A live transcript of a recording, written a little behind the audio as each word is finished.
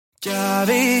Ya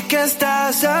vi que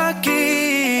estás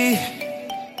aquí.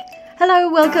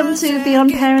 Hello, welcome to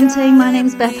Beyond Parenting. My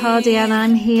name's Beth Hardy and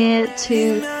I'm here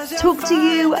to talk to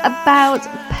you about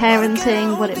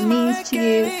parenting, what it means to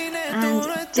you, and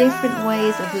different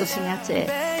ways of looking at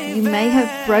it. You may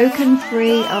have broken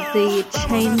free of the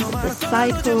chains, the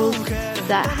cycles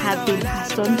that have been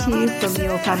passed on to you from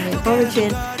your family of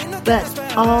origin, but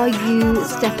are you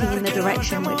stepping in the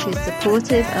direction which is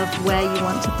supportive of where you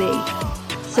want to be?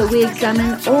 So we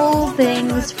examine all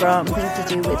things from things to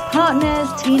do with partners,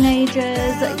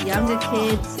 teenagers, younger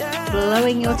kids,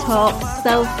 blowing your top,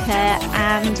 self-care,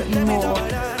 and more.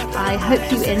 I hope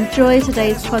you enjoy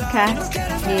today's podcast.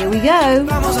 Here we go.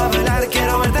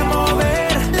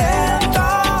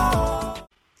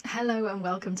 Hello and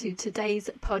welcome to today's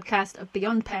podcast of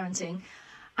Beyond Parenting.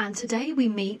 And today we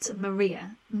meet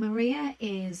Maria. Maria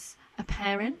is a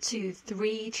parent to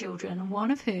 3 children,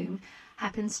 one of whom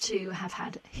happens to have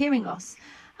had hearing loss,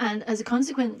 and as a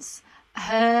consequence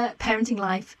her parenting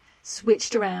life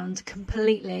switched around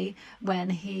completely when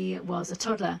he was a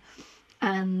toddler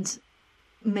and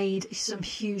made some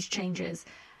huge changes.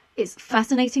 It's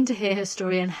fascinating to hear her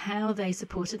story and how they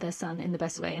supported their son in the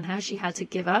best way, and how she had to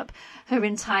give up her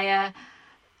entire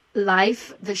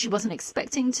life that she wasn't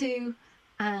expecting to,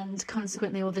 and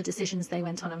consequently all the decisions they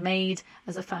went on and made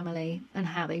as a family, and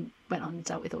how they went on and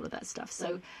dealt with all of that stuff.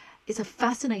 So it's a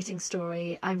fascinating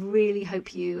story. I really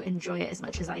hope you enjoy it as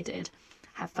much as I did.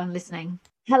 Have fun listening.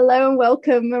 Hello and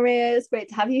welcome, Maria. It's great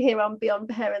to have you here on Beyond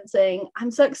Parenting.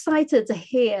 I'm so excited to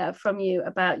hear from you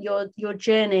about your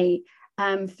journey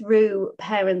through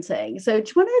parenting. So do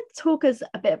you want to talk us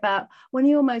a bit about one of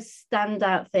your most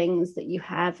standout things that you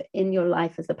have in your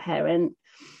life as a parent,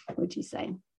 would you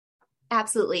say?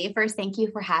 Absolutely. First, thank you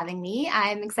for having me.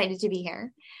 I'm excited to be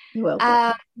here. You're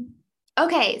welcome.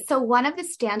 Okay, so one of the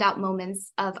standout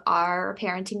moments of our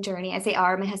parenting journey, I say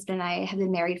our, my husband and I have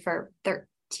been married for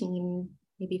 13,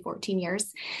 maybe 14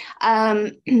 years,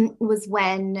 was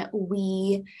when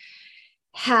we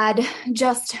had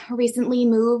just recently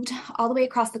moved all the way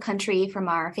across the country from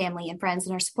our family and friends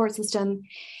and our support system.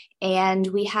 And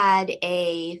we had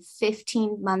a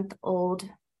 15-month-old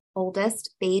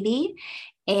oldest baby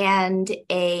and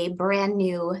a brand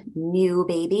new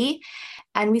baby.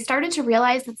 And we started to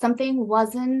realize that something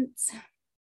wasn't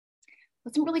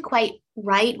really quite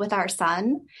right with our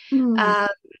son.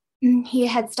 He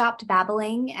had stopped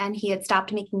babbling and he had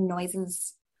stopped making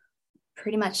noises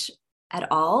pretty much at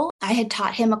all. I had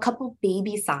taught him a couple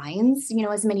baby signs,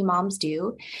 as many moms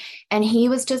do. And he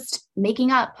was just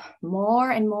making up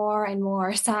more and more and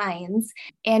more signs.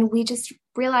 And we just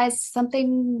realized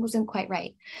something wasn't quite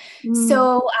right.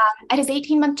 So at his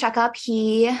 18-month checkup,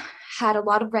 he had a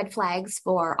lot of red flags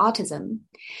for autism.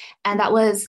 And that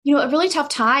was, a really tough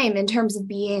time in terms of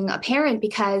being a parent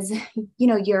because,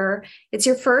 it's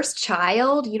your first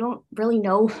child. You don't really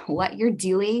know what you're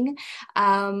doing.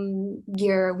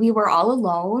 We were all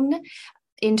alone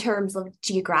in terms of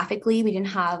geographically. We didn't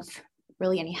have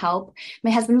really any help.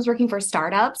 My husband was working for a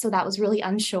startup, so that was really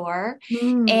unsure.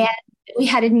 And we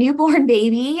had a newborn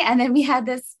baby, and then we had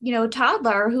this,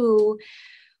 toddler who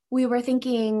we were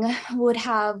thinking would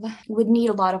need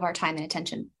a lot of our time and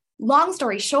attention. Long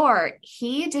story short,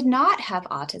 he did not have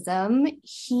autism.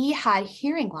 He had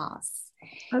hearing loss.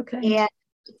 Okay. And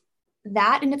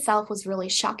that in itself was really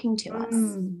shocking to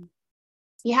us.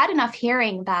 He had enough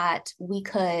hearing that we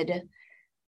didn't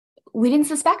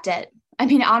suspect it. I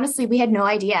mean, honestly, we had no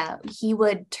idea. He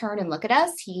would turn and look at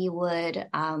us. He would,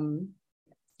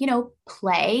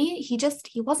 play.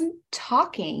 He wasn't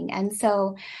talking. And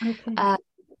so,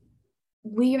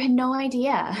 we had no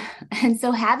idea. And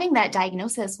so having that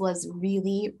diagnosis was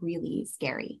really, really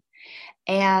scary.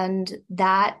 And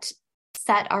that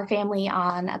set our family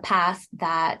on a path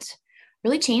that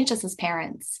really changed us as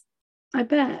parents. I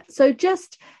bet. So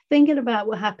just thinking about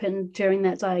what happened during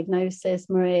that diagnosis,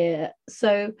 Maria,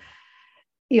 so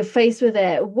you're faced with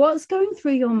it. What's going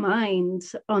through your mind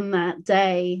on that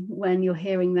day when you're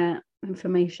hearing that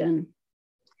information?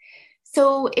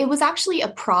 So it was actually a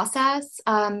process.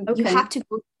 You have to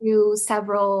go through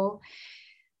several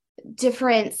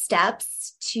different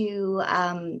steps to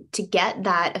get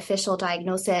that official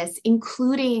diagnosis,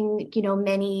 including,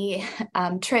 many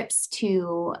trips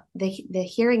to the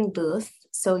hearing booth.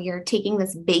 So you're taking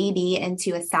this baby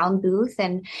into a sound booth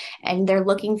and they're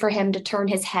looking for him to turn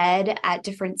his head at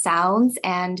different sounds.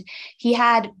 And he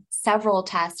had several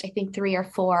tests, I think 3 or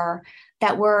 4,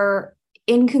 that were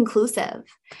inconclusive.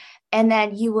 And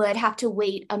then you would have to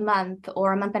wait a month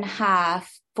or a month and a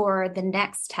half for the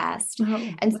next test.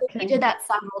 And so we did that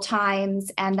several times.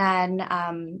 And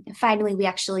then finally, we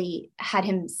actually had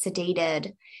him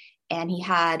sedated and he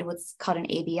had what's called an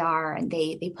ABR, and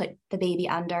they put the baby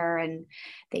under and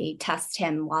they test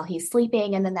him while he's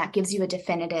sleeping. And then that gives you a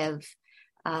definitive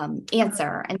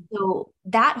answer. And so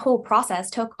that whole process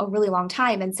took a really long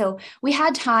time. And so we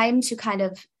had time to kind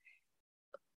of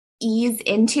ease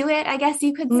into it, I guess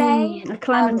you could say.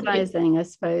 Acclimatizing, I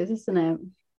suppose, isn't it?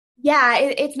 Yeah,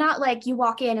 it's not like you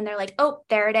walk in and they're like, oh,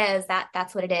 there it is.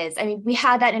 That's what it is. I mean, we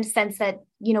had that in a sense that,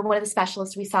 you know, one of the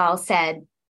specialists we saw said,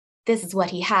 this is what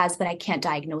he has, but I can't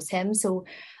diagnose him. So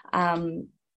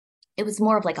it was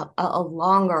more of like a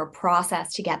longer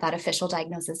process to get that official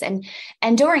diagnosis. And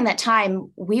during that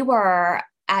time,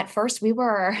 at first, I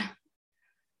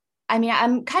mean,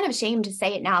 I'm kind of ashamed to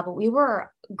say it now, but we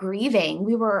were grieving.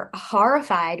 We were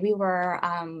horrified. We were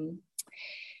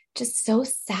just so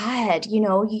sad. You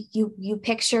know, you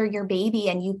picture your baby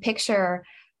and you picture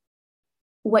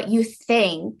what you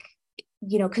think,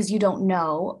 you know, because you don't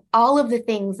know all of the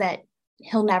things that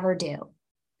he'll never do.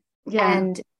 Yeah.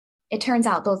 And it turns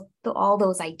out all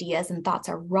those ideas and thoughts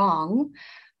are wrong.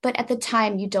 But at the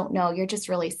time, you don't know. You're just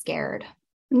really scared.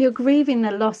 And you're grieving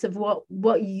the loss of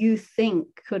what you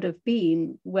think could have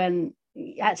been when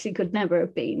it actually could never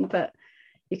have been, but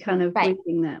you're kind of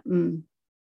grieving that.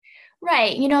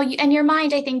 Right. You know, and your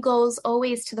mind, I think, goes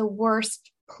always to the worst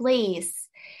place.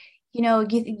 You know,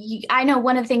 I know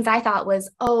one of the things I thought was,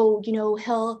 oh, you know,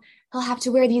 he'll have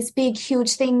to wear these big,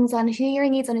 huge things on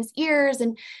hearing aids on his ears,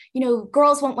 and, you know,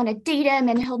 girls won't want to date him,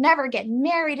 and he'll never get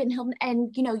married, and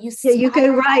you know, you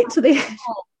go right to the end,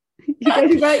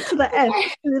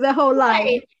 through the whole line.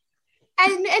 Right.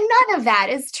 And none of that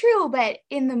is true, but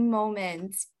in the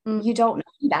moment, you don't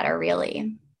know better,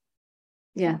 really.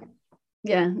 Yeah.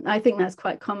 Yeah, I think that's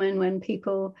quite common when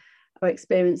people are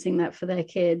experiencing that for their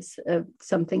kids,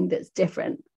 something that's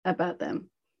different about them.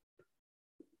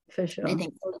 For sure. I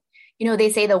think so. You know,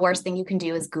 they say the worst thing you can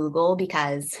do is Google,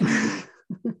 because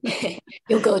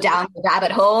you'll go down the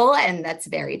rabbit hole, and that's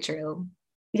very true.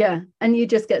 Yeah, and you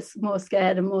just get more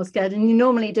scared and more scared, and you're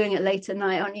normally doing it late at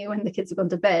night, aren't you, when the kids have gone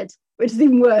to bed, which is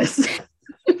even worse.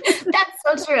 That's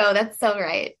so true. That's so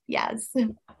right. Yes.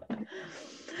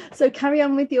 So carry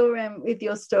on with your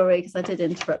story, because I did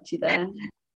interrupt you there.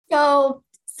 So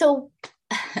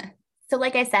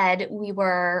like I said, we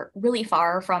were really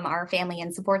far from our family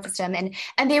and support system, and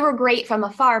they were great from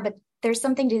afar, but there's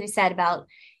something to be said about,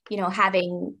 you know,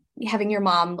 having your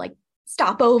mom like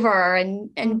stop over and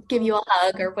give you a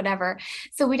hug or whatever.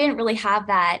 So we didn't really have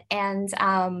that. And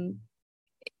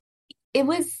it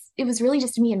was really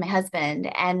just me and my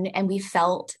husband, and we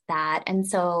felt that. And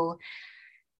so,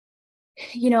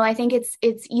 you know, I think it's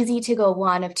easy to go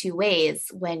one of two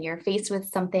ways when you're faced with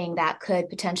something that could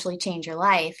potentially change your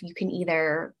life. You can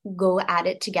either go at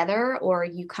it together, or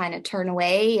you kind of turn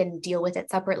away and deal with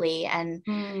it separately. And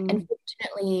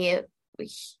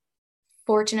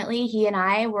fortunately, he and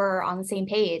I were on the same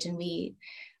page, and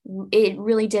it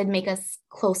really did make us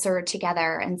closer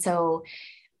together. And so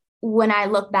when I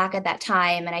look back at that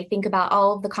time and I think about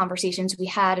all of the conversations we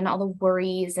had and all the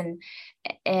worries and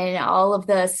all of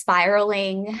the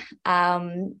spiraling,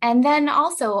 and then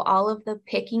also all of the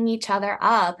picking each other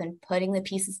up and putting the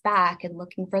pieces back and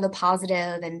looking for the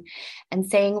positive and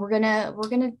saying, we're gonna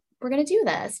do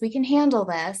this. We can handle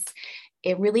this.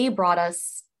 It really brought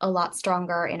us a lot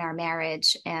stronger in our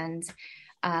marriage. And,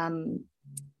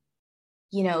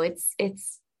 you know, it's,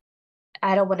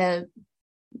 I don't want to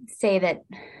say that,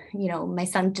 you know, my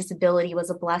son's disability was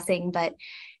a blessing, but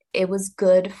it was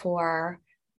good for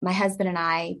my husband and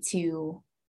I to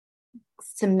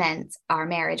cement our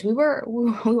marriage. We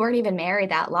weren't even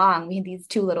married that long. We had these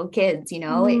two little kids, you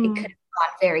know. It could have gone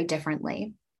very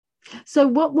differently. So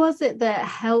what was it that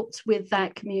helped with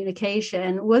that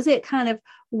communication? Was it kind of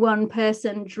one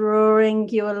person drawing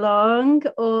you along,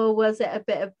 or was it a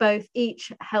bit of both,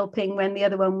 each helping when the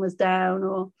other one was down,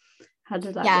 or how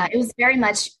did that work? It was very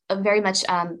much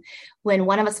when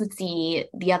one of us would see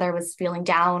the other was feeling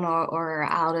down or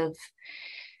out of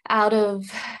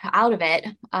it,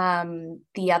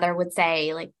 the other would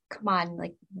say, like, come on,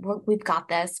 like, we've got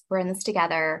this, we're in this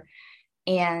together,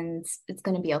 and it's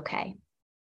going to be okay.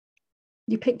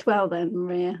 You picked well then,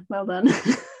 Maria. Well done.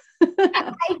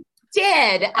 I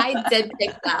did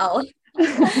pick well.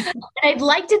 And I'd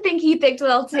like to think he picked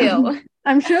well too.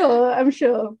 I'm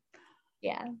sure.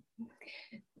 Yeah.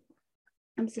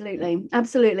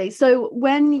 Absolutely. So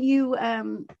when you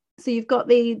so you've got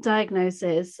the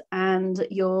diagnosis and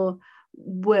you're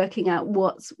working out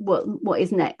what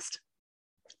is next.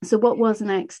 So what was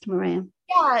next, Maria?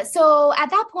 Yeah. So at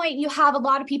that point, you have a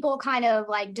lot of people kind of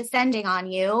like descending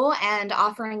on you and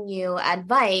offering you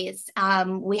advice.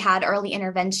 We had early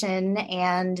intervention,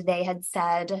 and they had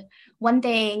said, one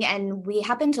thing, and we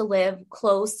happen to live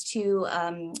close to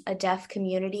a deaf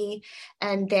community,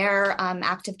 and their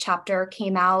active chapter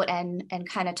came out and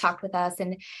kind of talked with us,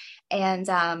 and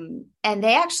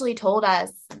they actually told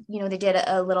us, they did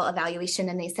a little evaluation,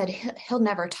 and they said he'll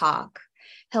never talk.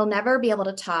 He'll never be able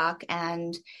to talk,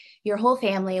 and your whole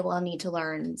family will need to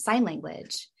learn sign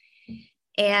language.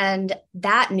 And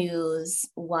that news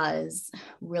was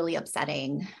really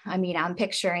upsetting. I mean, I'm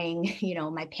picturing,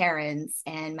 my parents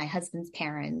and my husband's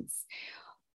parents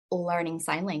learning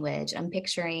sign language. I'm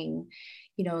picturing,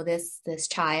 this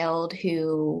child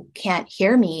who can't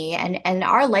hear me. And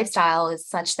our lifestyle is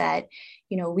such that,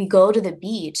 we go to the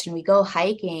beach and we go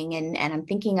hiking, and I'm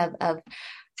thinking of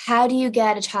how do you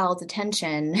get a child's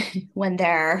attention when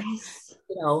they're,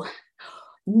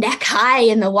 neck high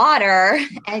in the water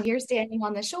and you're standing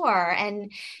on the shore,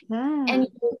 and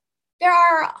there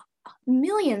are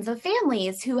millions of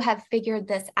families who have figured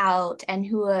this out and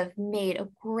who have made a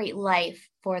great life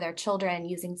for their children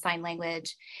using sign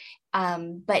language,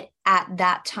 but at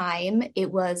that time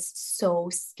it was so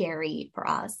scary for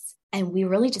us, and we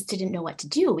really just didn't know what to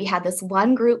do. We had this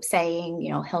one group saying,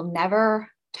 he'll never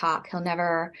talk, he'll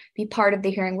never be part of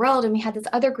the hearing world, and we had this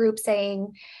other group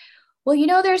saying,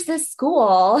 well, there's this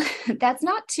school that's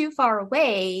not too far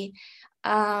away,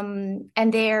 and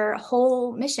their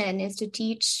whole mission is to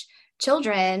teach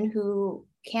children who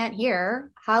can't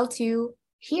hear how to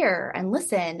hear and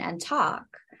listen and talk.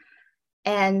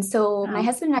 And so my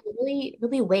husband and I really,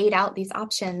 really weighed out these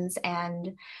options,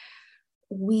 and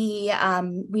we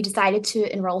decided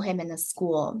to enroll him in the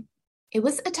school. It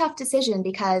was a tough decision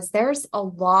because there's a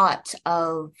lot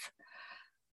of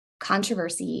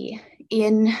controversy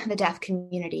in the deaf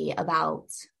community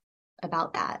about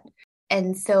that.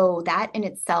 And so that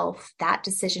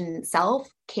decision in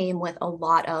itself came with a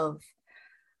lot of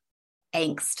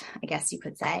angst, I guess you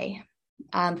could say.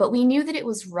 But we knew that it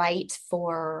was right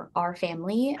for our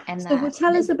family. And so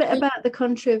tell us a bit about the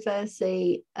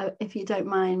controversy, if you don't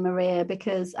mind, Maria,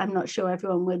 because I'm not sure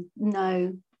everyone would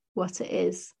know what it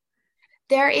is.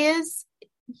 There is,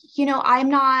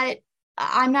 I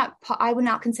would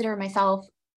not consider myself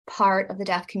part of the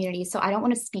deaf community, so I don't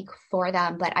want to speak for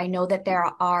them, but I know that there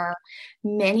are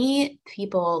many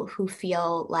people who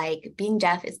feel like being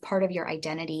deaf is part of your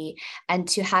identity, and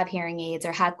to have hearing aids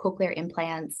or have cochlear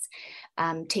implants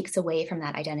takes away from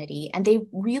that identity. And they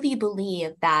really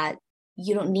believe that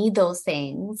you don't need those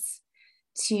things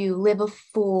to live a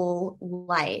full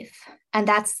life. And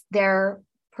that's their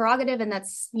prerogative, and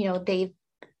that's,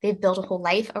 they've built a whole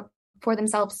life for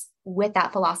themselves with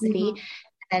that philosophy. Mm-hmm.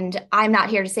 And I'm not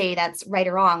here to say that's right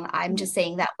or wrong. I'm just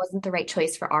saying that wasn't the right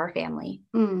choice for our family.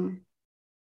 Mm.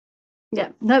 Yeah,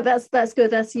 no, that's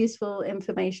good. That's useful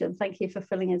information. Thank you for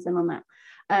filling us in on that.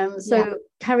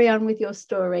 Carry on with your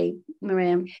story,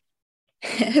 Maria.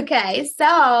 Okay,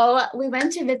 so we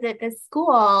went to visit this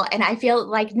school, and I feel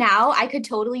like now I could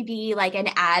totally be like an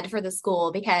ad for the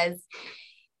school, because,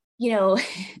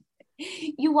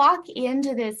 you walk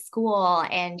into this school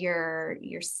and you're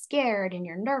scared and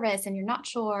you're nervous and you're not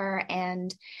sure,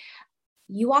 and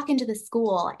you walk into the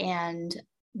school and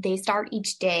they start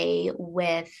each day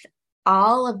with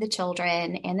all of the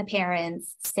children and the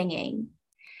parents singing.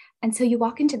 And so you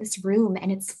walk into this room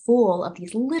and it's full of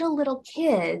these little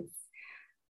kids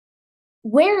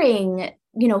wearing,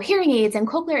 hearing aids and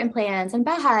cochlear implants and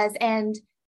bahas, and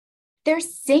they're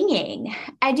singing,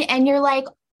 and you're like,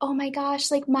 oh my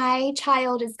gosh, like my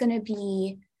child is going to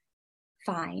be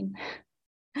fine.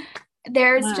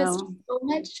 There's just so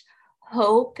much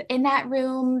hope in that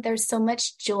room. There's so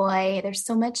much joy. There's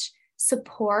so much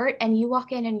support. And you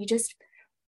walk in and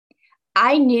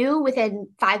I knew within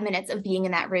 5 minutes of being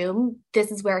in that room,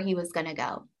 this is where he was going to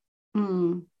go.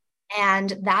 Mm.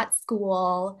 And that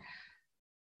school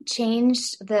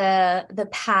changed the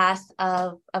path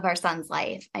of our son's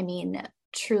life. I mean,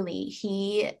 truly,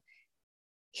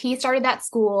 he started that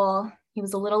school. He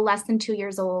was a little less than 2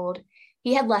 years old.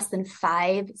 He had less than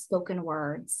 5 spoken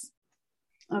words.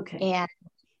 Okay. And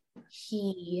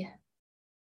he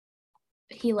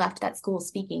left that school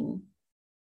speaking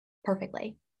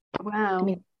perfectly. Wow. I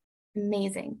mean,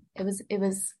 amazing. It was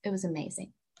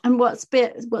amazing. And what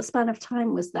span of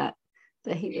time was that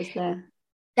he was there?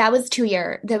 That was 2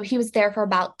 years. He was there for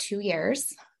about 2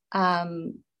 years.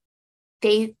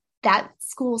 That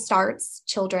school starts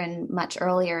children much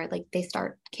earlier. Like they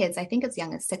start kids, I think as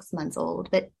young as 6 months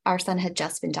old, but our son had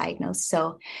just been diagnosed.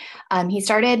 So he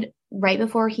started right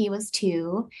before he was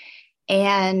 2.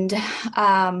 And,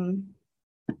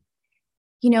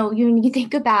 you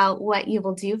think about what you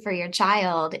will do for your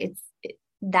child.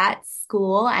 That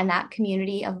school and that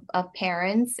community of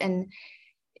parents, and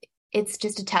it's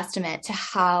just a testament to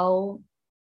how,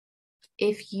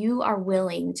 if you are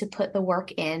willing to put the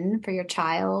work in for your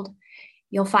child,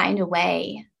 you'll find a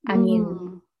way. I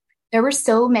mean, there were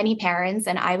so many parents,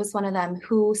 and I was one of them,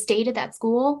 who stayed at that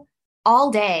school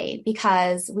all day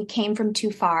because we came from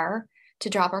too far to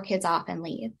drop our kids off and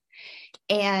leave.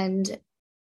 And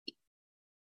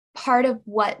part of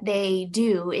what they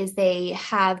do is they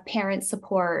have parent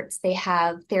supports, they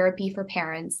have therapy for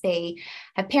parents, they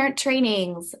have parent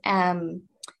trainings.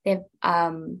 They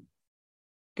have,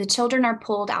 the children are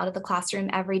pulled out of the classroom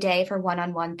every day for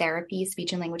one-on-one therapy,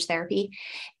 speech and language therapy,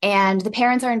 and the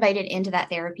parents are invited into that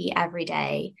therapy every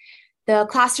day. The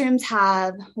classrooms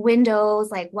have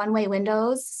windows, like one-way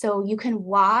windows, so you can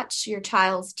watch your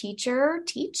child's teacher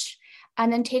teach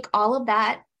and then take all of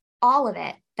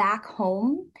it back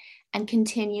home and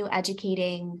continue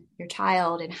educating your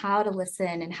child and how to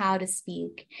listen and how to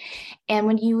speak. And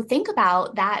when you think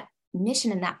about that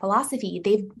mission and that philosophy,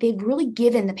 they've really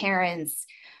given the parents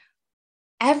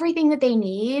everything that they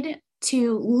need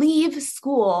to leave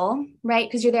school, right?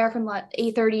 Because you're there from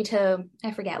 8:30 to,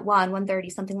 I forget,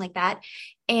 1:30, something like that,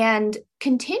 and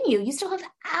continue. You still have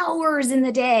hours in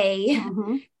the day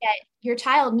that your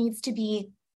child needs to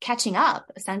be catching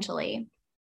up, essentially.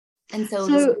 And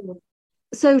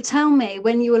so tell me,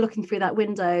 when you were looking through that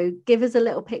window, give us a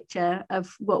little picture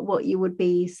of what you would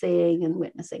be seeing and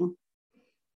witnessing.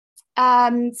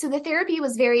 So the therapy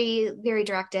was very, very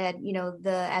directed. You know,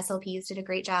 the SLPs did a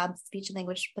great job. Speech and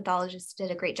language pathologists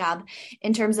did a great job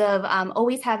in terms of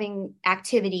always having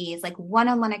activities, like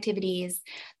one-on-one activities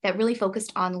that really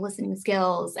focused on listening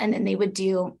skills. And then they would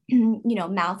do,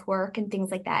 mouth work and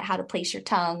things like that, how to place your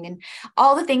tongue and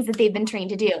all the things that they've been trained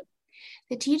to do.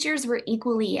 The teachers were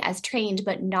equally as trained,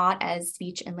 but not as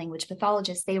speech and language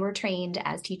pathologists. They were trained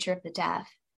as teachers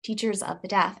of the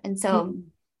deaf. And so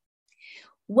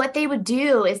what they would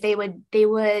do is they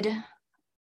would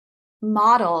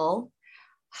model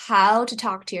how to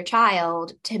talk to your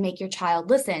child to make your child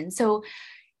listen. So,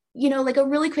 like a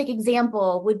really quick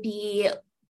example would be,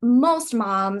 most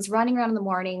moms running around in the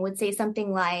morning would say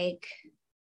something like,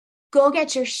 "Go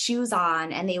get your shoes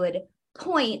on," and they would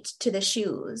point to the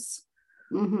shoes,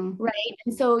 right?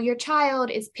 And so your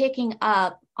child is picking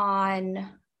up on,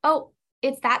 oh,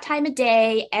 it's that time of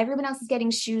day, everyone else is getting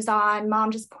shoes on,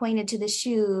 mom just pointed to the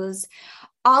shoes.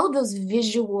 All of those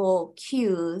visual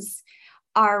cues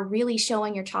are really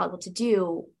showing your child what to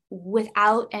do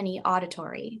without any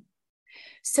auditory.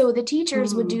 So the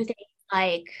teachers would do things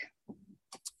like,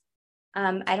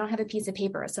 I don't have a piece of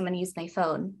paper, so I'm going to use my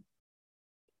phone.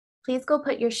 "Please go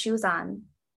put your shoes on."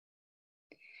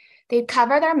 They'd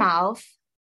cover their mouth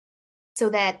so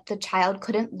that the child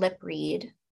couldn't lip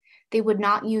read. They would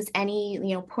not use any,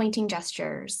 pointing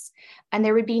gestures. And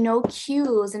there would be no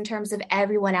cues in terms of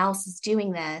everyone else is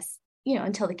doing this,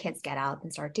 until the kids get out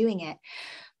and start doing it.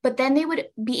 But then they would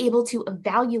be able to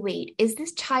evaluate, is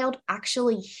this child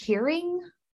actually hearing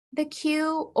the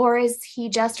cue, or is he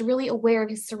just really aware of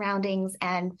his surroundings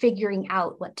and figuring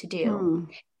out what to do?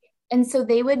 And so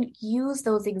they would use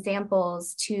those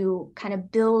examples to kind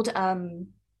of build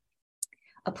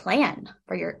a plan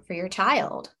for your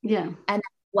child. Yeah. And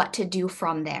what to do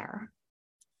from there.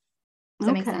 Does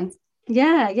that make sense?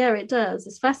 Yeah, it does.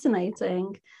 It's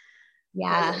fascinating.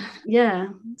 Yeah.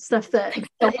 Stuff that so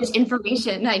much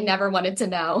information I never wanted to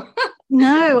know.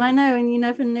 No, I know, and you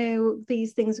never knew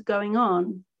these things were going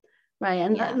on, right?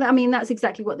 And that's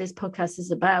exactly what this podcast is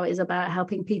about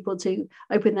helping people to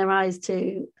open their eyes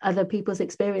to other people's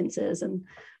experiences and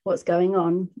what's going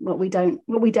on, what we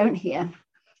don't hear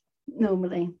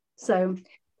normally. So,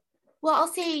 well, I'll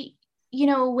say,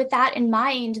 with that in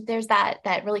mind, there's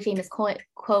that really famous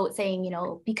quote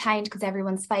saying, be kind because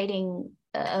everyone's fighting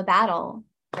a battle,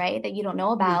 right, that you don't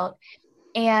know about.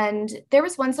 And there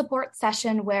was one support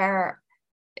session where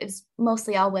it was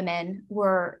mostly all women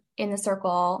were in the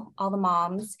circle, all the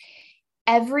moms.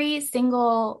 Every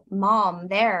single mom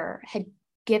there had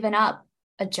given up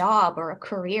a job or a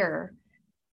career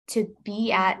to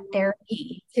be at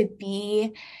therapy, to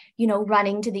be,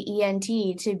 running to the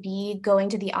ENT, to be going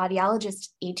to the audiologist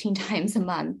 18 times a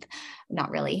month.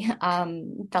 Not really.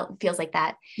 Feels like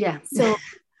that. Yeah. So,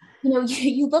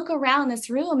 you look around this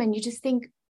room and you just think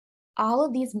all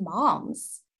of these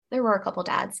moms, there were a couple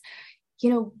dads,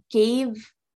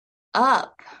 gave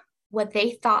up what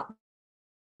they thought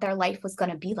their life was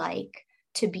going to be like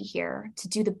to be here, to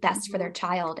do the best for their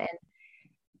child. And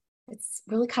it's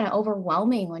really kind of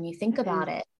overwhelming when you think about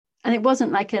it. And it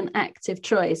wasn't like an active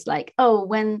choice, like, oh,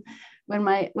 when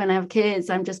I have kids,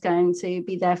 I'm just going to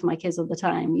be there for my kids all the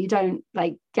time. You don't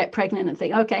like get pregnant and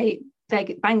think, okay,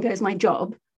 bang goes my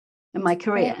job and my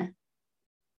career.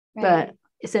 But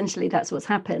essentially that's what's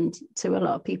happened to a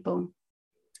lot of people.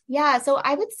 Yeah. So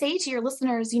I would say to your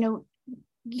listeners,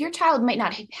 your child might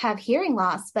not have hearing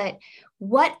loss, but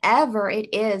whatever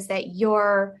it is that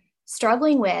you're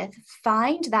struggling with,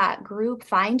 find that group,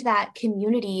 find that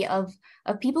community of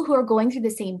people who are going through the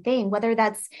same thing, whether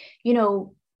that's,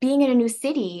 being in a new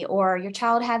city or your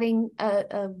child having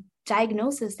a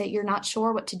diagnosis that you're not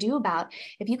sure what to do about.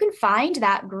 If you can find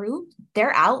that group,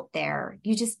 they're out there.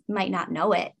 You just might not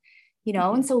know it,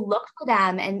 and so look for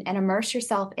them and immerse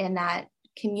yourself in that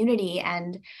community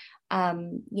and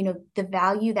the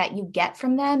value that you get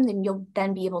from them, then you'll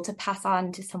then be able to pass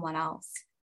on to someone else.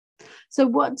 So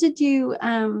what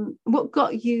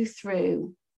got you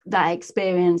through that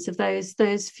experience of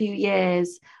those few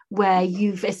years where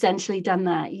you've essentially done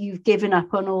that? You've given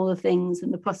up on all the things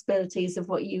and the possibilities of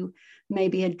what you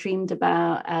maybe had dreamed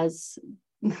about as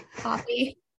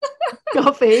coffee.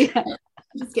 Coffee.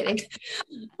 Just kidding.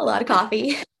 A lot of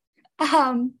coffee.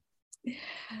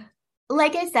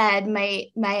 Like I said,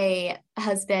 my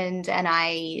husband and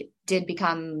I did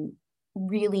become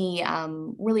really,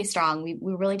 really strong. We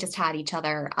really just had each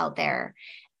other out there.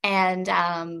 And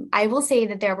I will say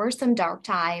that there were some dark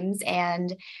times,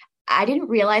 and I didn't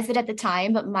realize it at the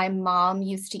time, but my mom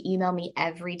used to email me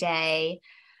every day.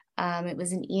 It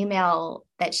was an email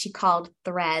that she called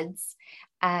Threads,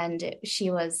 and she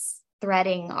was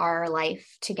threading our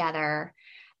life together.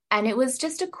 And it was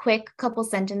just a quick couple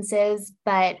sentences,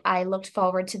 but I looked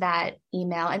forward to that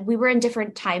email. And we were in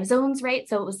different time zones, right?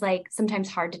 So it was like sometimes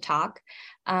hard to talk.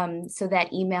 So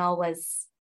that email was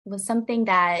something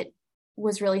that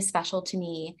was really special to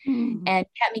me and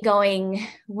kept me going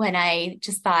when I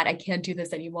just thought I can't do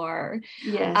this anymore.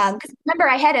 Yes. Because remember,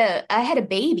 I had a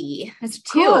baby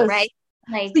too, right?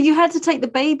 Like, so you had to take the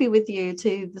baby with you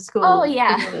to the school. Oh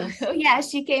yeah. Oh yeah,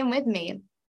 she came with me.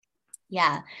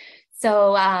 Yeah.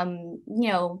 So,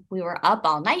 we were up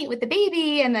all night with the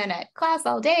baby and then at class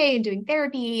all day and doing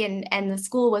therapy, and the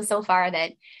school was so far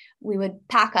that we would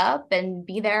pack up and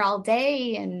be there all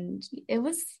day. And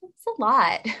it's a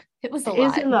lot. It was a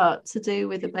lot. It is a lot to do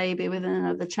with a baby, with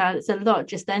another child. It's a lot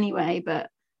just anyway, but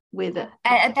with it.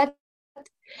 At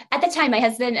the time, my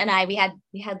husband and I, we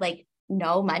had like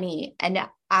no money, and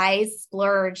I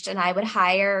splurged, and I would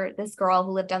hire this girl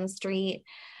who lived down the street.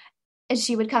 And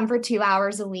she would come for 2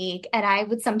 hours a week. And I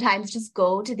would sometimes just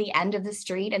go to the end of the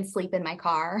street and sleep in my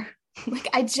car. Like,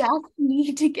 I just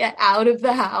need to get out of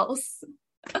the house.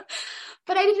 But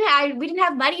we didn't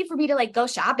have money for me to like go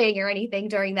shopping or anything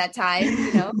during that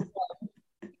time,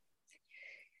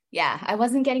 Yeah, I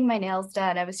wasn't getting my nails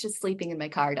done. I was just sleeping in my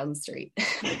car down the street.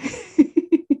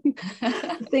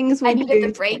 Things I needed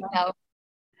the break though.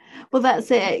 Well,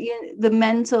 that's it. The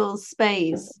mental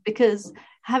space, because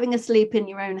having a sleep in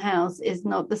your own house is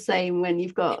not the same when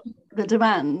you've got the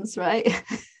demands, right?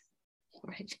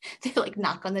 Right. They like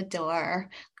knock on the door,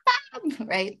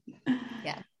 right?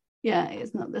 Yeah,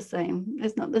 it's not the same.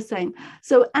 It's not the same.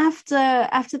 So after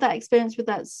that experience with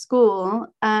that school,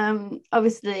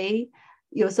 obviously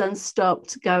your son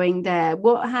stopped going there.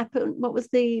 What happened? What was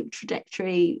the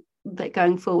trajectory that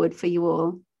going forward for you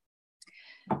all?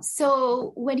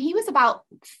 So when he was about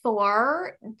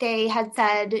 4, they had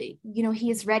said,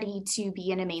 he's ready to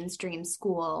be in a mainstream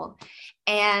school.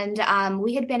 And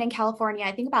we had been in California,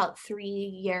 I think about 3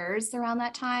 years around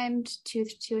that time,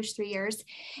 two-ish, 3 years.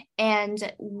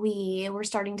 And we were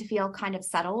starting to feel kind of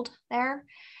settled there.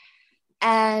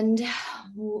 And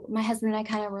my husband and I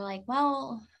kind of were like,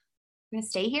 well, we're going to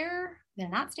stay here. We're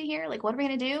going to not stay here. Like, what are we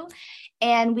going to do?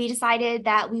 And we decided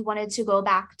that we wanted to go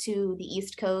back to the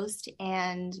East Coast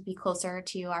and be closer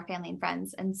to our family and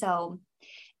friends. And so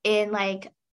in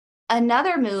like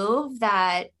another move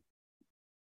that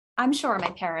I'm sure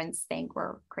my parents think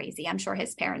we're crazy, I'm sure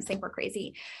his parents think we're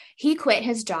crazy, he quit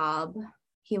his job.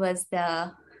 He was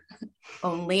the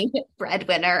only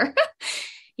breadwinner.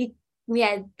 We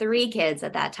had 3 kids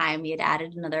at that time. We had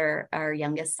added our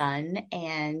youngest son,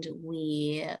 and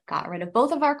we got rid of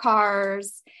both of our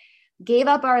cars, gave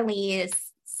up our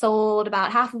lease, sold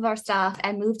about half of our stuff,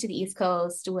 and moved to the East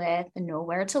Coast with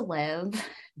nowhere to live,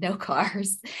 no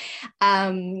cars.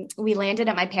 We landed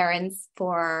at my parents'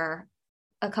 for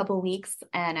a couple weeks,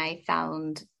 and I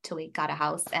found till we got a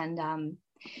house, and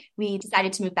we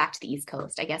decided to move back to the East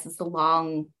Coast. I guess it's the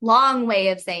long way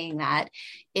of saying that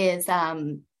is,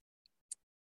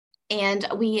 and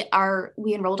we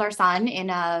enrolled our son in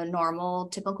a normal,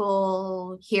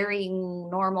 typical hearing,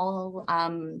 normal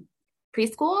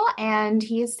preschool, and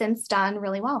he has since done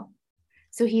really well.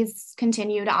 So he's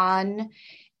continued on.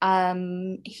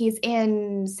 He's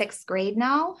in 6th grade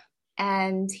now,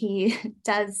 and he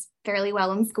does fairly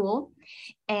well in school.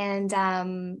 And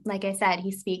like I said,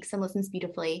 he speaks and listens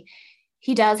beautifully.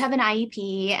 He does have an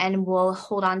IEP and we'll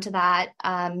hold on to that.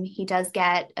 He does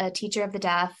get a teacher of the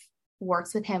deaf,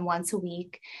 works with him once a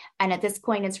week. And at this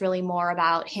point, it's really more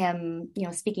about him,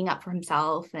 speaking up for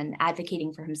himself and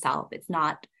advocating for himself. It's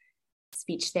not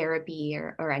speech therapy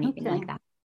or anything like that.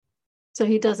 So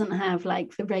he doesn't have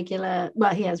like the regular,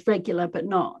 well, he has regular, but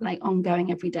not like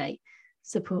ongoing everyday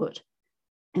support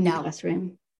in the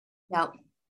classroom. No,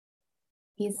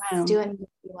 he's doing really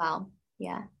well.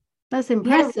 Yeah. That's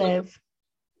impressive.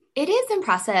 It is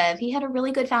impressive. He had a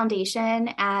really good foundation,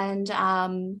 and I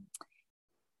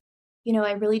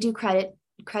really do credit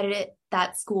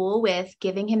that school with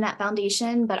giving him that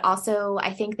foundation. But also,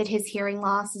 I think that his hearing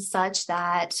loss is such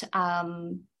that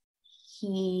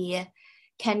he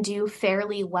can do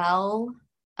fairly well,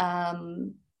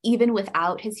 even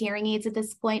without his hearing aids at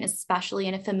this point, especially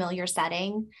in a familiar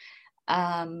setting.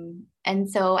 And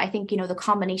so I think, the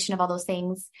combination of all those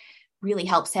things really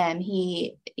helps him.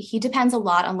 He depends a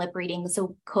lot on lip reading.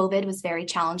 So COVID was very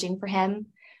challenging for him.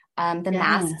 The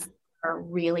masks are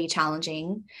really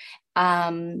challenging.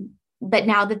 But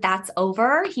now that that's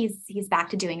over, he's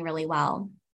back to doing really well.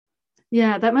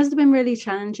 Yeah, that must have been really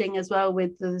challenging as well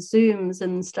with the Zooms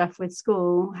and stuff with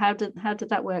school. How did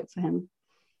that work for him?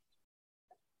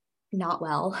 Not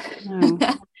well. No.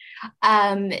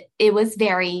 It was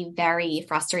very, very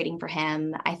frustrating for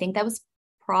him. I think that was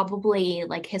probably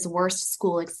like his worst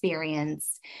school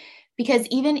experience, because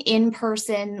even in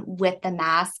person with the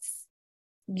masks,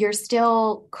 you're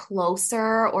still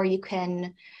closer, or you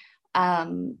can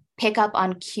pick up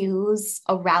on cues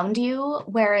around you.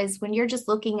 Whereas when you're just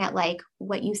looking at like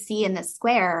what you see in the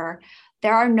square,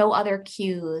 there are no other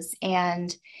cues.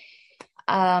 And,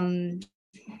 when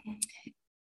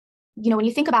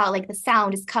you think about like the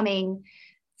sound is coming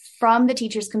from the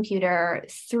teacher's computer,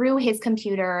 through his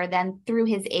computer, then through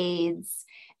his aides,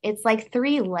 it's like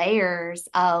 3 layers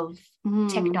of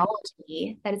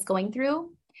technology that it's going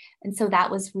through. And so that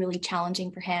was really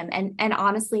challenging for him. And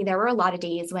honestly, there were a lot of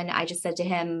days when I just said to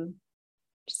him,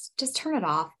 just turn it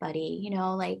off, buddy.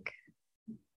 Like,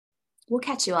 we'll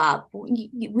catch you up.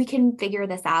 We can figure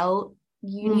this out.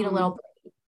 You need a little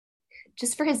break,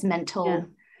 just for his mental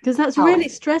because that's health. really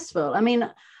stressful. I mean,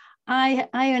 I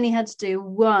only had to do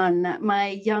one. My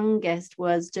youngest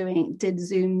did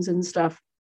Zooms and stuff,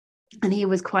 and he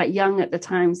was quite young at the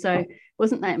time, so it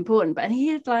wasn't that important. But he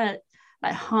had like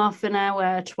half an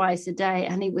hour twice a day,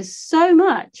 and it was so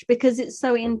much because it's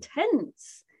so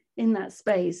intense in that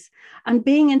space, and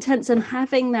being intense and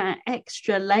having that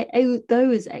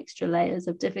those extra layers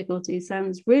of difficulty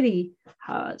sounds really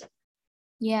hard.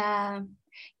 Yeah.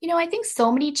 I think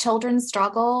so many children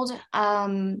struggled.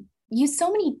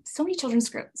 So many children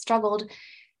struggled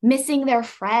missing their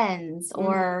friends,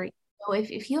 or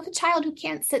if you have a child who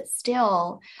can't sit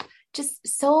still, just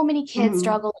so many kids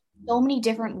struggle in so many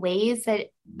different ways that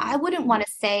I wouldn't want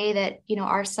to say that,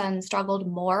 our son struggled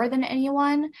more than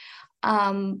anyone.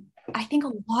 I think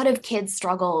a lot of kids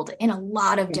struggled in a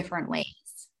lot of different ways.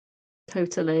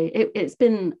 Totally. It's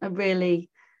been a really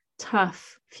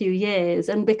tough few years,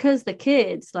 and because the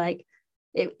kids, like,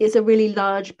 it is a really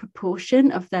large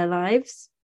proportion of their lives.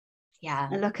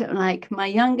 I look at like my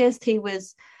youngest, he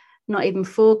was not even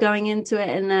 4 going into it,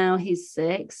 and now he's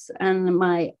 6, and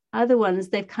my other ones,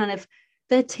 they're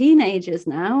teenagers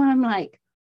now, and I'm like,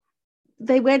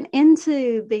 they went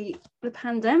into the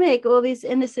pandemic, all these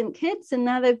innocent kids, and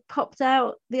now they've popped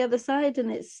out the other side,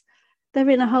 and they're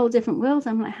in a whole different world.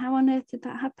 I'm like, how on earth did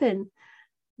that happen?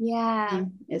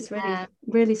 It's really,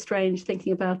 really strange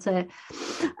thinking about it.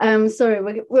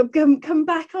 Sorry, we're going to come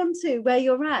back onto where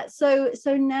you're at. So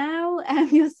now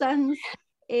your son's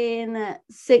in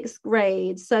 6th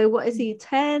grade. So what is he,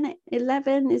 10,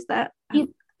 11? Is that?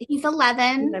 He's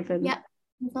 11. 11. Yeah,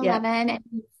 he's 11. And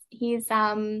he's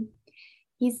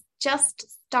just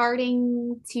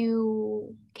starting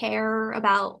to care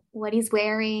about what he's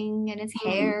wearing and his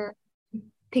hair.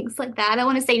 Things like that. I don't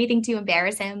want to say anything to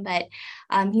embarrass him, but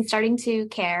he's starting to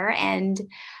care, and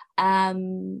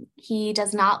he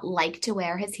does not like to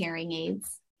wear his hearing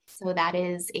aids. So that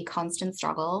is a constant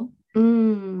struggle.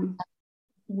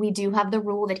 We do have the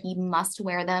rule that he must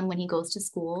wear them when he goes to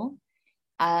school.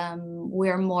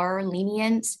 We're more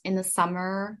lenient in the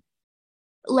summer.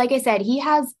 Like I said, he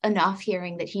has enough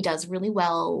hearing that he does really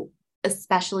well,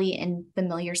 especially in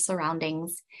familiar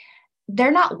surroundings.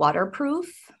 They're not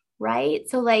waterproof, right?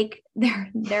 So like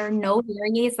there are no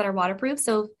hearing aids that are waterproof.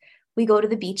 So if we go to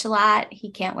the beach a lot,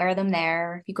 he can't wear them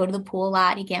there. If you go to the pool a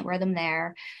lot, he can't wear them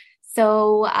there.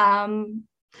 So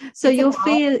So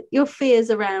your fears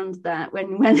around that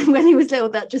when he was little,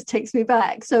 that just takes me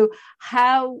back. So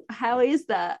how is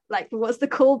that? Like, what's the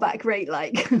callback rate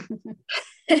like?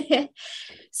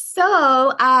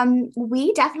 So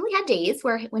we definitely had days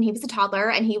where when he was a toddler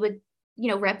and he would,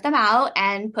 rip them out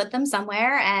and put them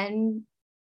somewhere, and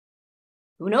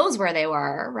who knows where they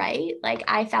were, right? Like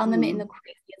I found them in the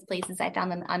craziest places. I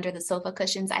found them under the sofa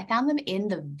cushions. I found them in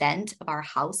the vent of our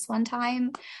house one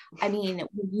time. I mean,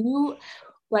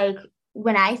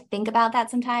 when I think about that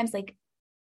sometimes, like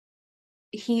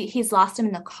he's lost him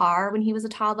in the car when he was a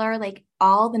toddler, like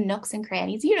all the nooks and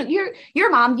crannies. Your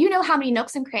mom, how many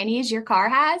nooks and crannies your car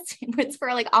has? It's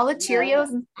for like all the Cheerios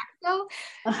and so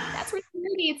that's where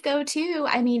the needs go too.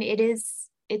 I mean, it's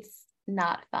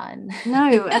not fun.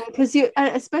 No, and because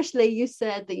especially you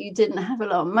said that you didn't have a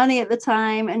lot of money at the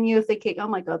time, and you were thinking, oh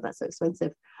my God, that's so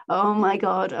expensive. Oh my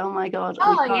God. Oh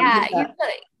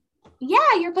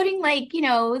yeah. You're putting like,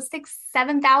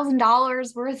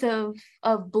 $6,000-$7,000 worth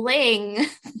of bling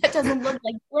that doesn't look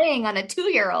like bling on a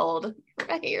 2-year-old.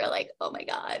 Right? You're like, oh my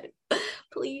God,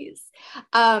 please.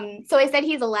 So I said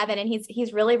he's 11 and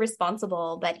he's really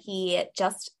responsible, but he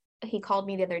called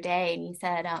me the other day and he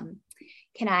said,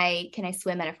 can I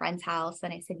swim at a friend's house?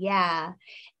 And I said, yeah.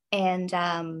 And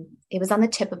it was on the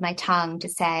tip of my tongue to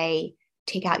say,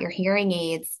 take out your hearing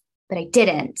aids, but I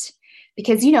didn't.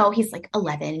 Because, he's like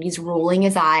 11 and he's rolling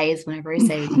his eyes whenever I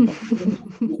say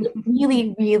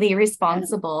really, really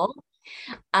responsible.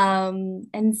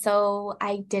 And so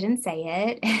I didn't say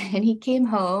it. And he came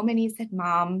home and he said,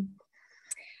 Mom,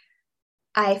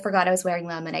 I forgot I was wearing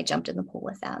them and I jumped in the pool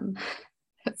with them.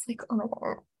 I was like, oh my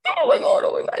God. Oh my God.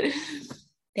 Oh my God.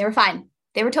 They were fine.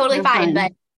 They were totally fine.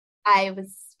 But I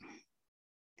was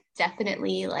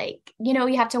definitely like,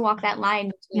 you have to walk that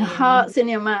line between your heart's in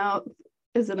your mouth,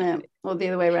 isn't it? Or the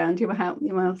other way around, your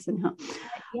mouth's in your heart.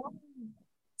 Yeah.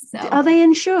 So are they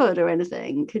insured or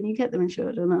anything? Can you get them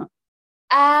insured or not?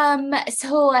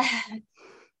 So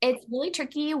it's really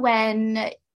tricky when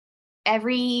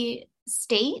every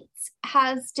state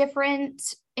has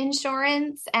different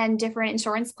insurance and different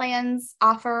insurance plans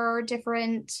offer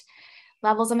different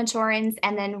levels of insurance.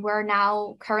 And then we're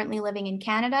now currently living in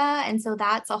Canada. And so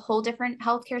that's a whole different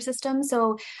healthcare system.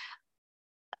 So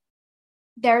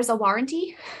there's a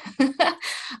warranty.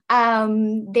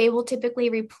 They will typically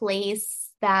replace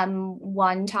them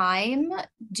one time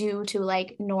due to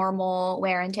like normal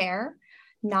wear and tear,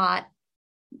 not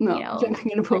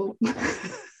jumping in a pool.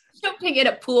 Jumping in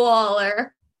a pool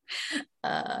or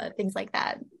things like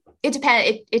that. It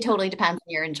depends. It totally depends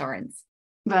on your insurance.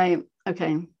 Right.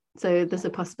 Okay. So there's a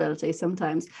possibility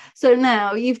sometimes. So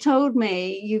now you've told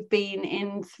me you've been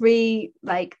in 3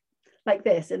 like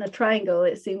this in a triangle,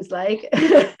 it seems like.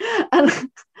 And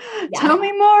tell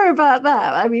me more about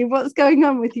that. I mean, what's going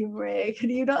on with you, Maria? Can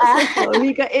you not settle? Have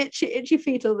you got itchy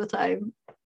feet all the time?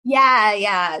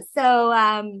 Yeah. So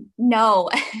no.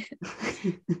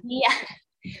 Yeah.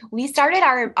 We started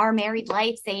our married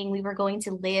life saying we were going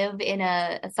to live in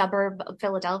a suburb of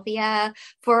Philadelphia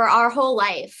for our whole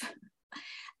life.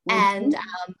 And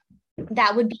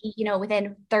that would be,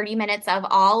 within 30 minutes of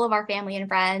all of our family and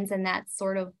friends. And that's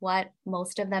sort of what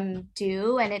most of them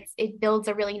do. And it builds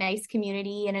a really nice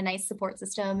community and a nice support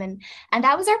system. And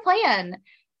that was our plan.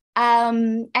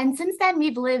 And since then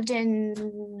we've lived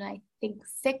in, I think,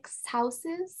 6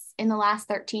 houses in the last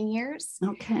 13 years.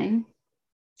 Okay.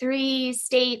 3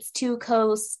 states, 2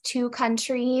 coasts, 2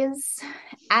 countries,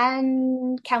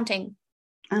 and counting.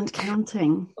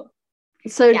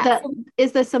 So yeah.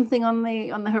 Is there something on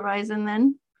the horizon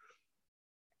then?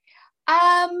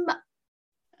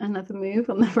 Another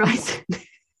move on the horizon.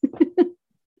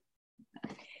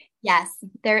 Yes,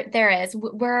 there is.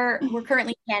 We're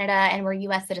currently in Canada and we're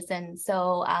US citizens,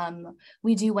 so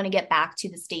we do want to get back to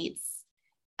the States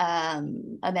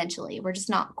eventually. We're just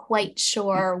not quite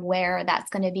sure where that's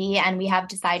going to be, and we have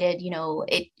decided,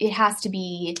 it has to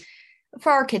be,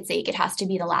 for our kids' sake, it has to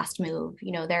be the last move.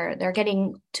 They're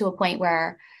getting to a point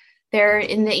where they're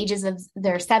in the ages of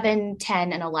they're 7,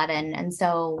 10, and 11, and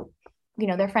so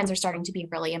their friends are starting to be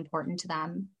really important to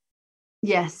them.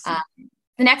 Yes.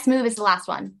 The next move is the last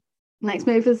one.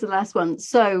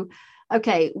 So,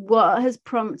 okay, what has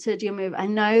prompted your move? I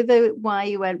know why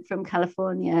you went from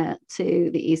California to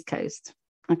the East Coast.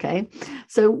 Okay,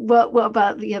 so what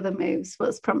about the other moves?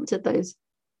 What's prompted those?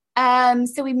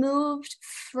 So we moved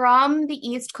from the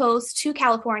East Coast to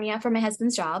California for my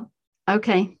husband's job.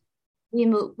 Okay.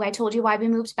 I told you why we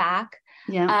moved back.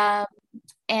 Yeah.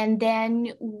 And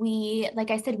then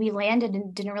like I said, we landed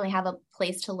and didn't really have a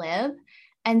place to live.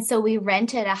 And so we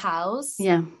rented a house.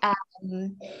 Yeah.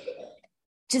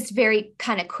 just very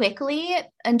kind of quickly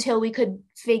until we could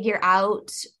figure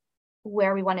out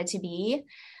where we wanted to be.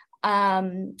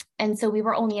 And so we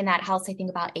were only in that house, I think,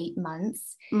 about 8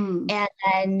 months. And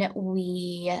then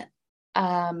we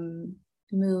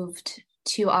moved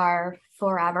to our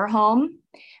forever home.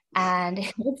 And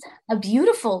it's a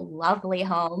beautiful, lovely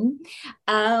home.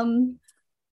 And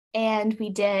we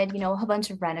did, a whole bunch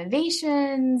of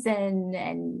renovations and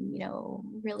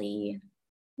really,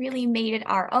 really made it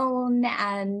our own.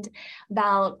 And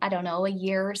about, I don't know, a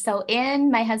year or so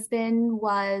in, my husband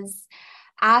was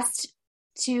asked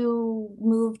to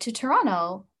move to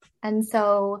Toronto. And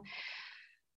so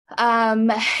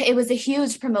it was a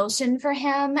huge promotion for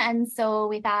him. And so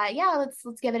we thought, yeah, let's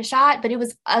give it a shot. But it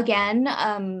was, again,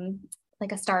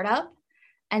 like a startup.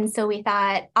 And so we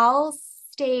thought, I'll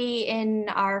stay in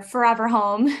our forever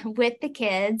home with the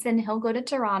kids and he'll go to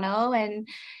Toronto and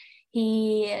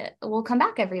he will come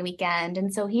back every weekend.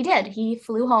 And so he did. He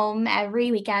flew home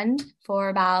every weekend for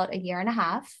about a year and a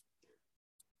half.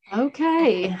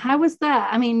 Okay. How was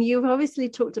that? I mean, you've obviously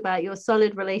talked about your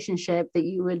solid relationship that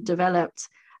you had developed,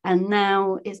 and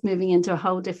now it's moving into a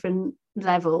whole different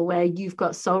level where you've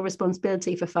got sole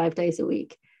responsibility for 5 days a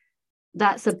week.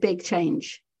 That's a big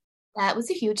change. That was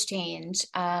a huge change.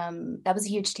 And,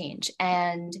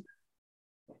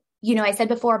 I said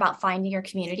before about finding your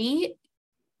community.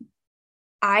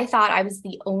 I thought I was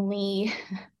the only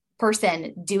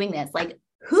person doing this. Like,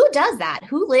 who does that?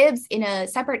 Who lives in a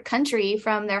separate country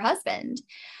from their husband?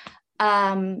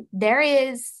 There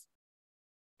is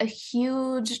a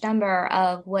huge number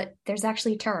of there's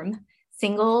actually a term,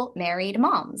 single married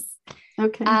moms.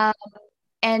 Okay.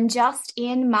 And just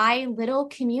in my little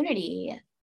community,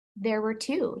 there were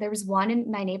 2. There was one in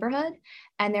my neighborhood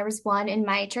and there was one in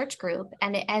my church group.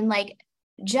 And like,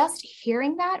 just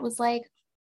hearing that was like,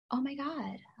 oh my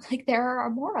God, like there are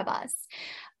more of us.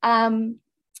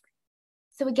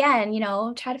 So again,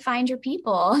 try to find your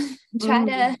people,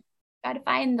 try to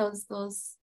find those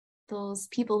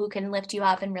people who can lift you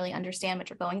up and really understand what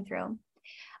you're going through.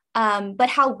 But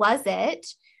how was it?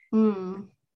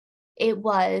 It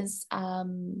was a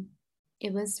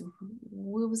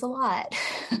lot.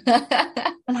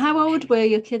 And how old were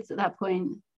your kids at that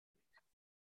point?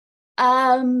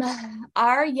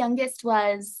 Our youngest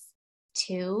was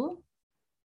 2-ish.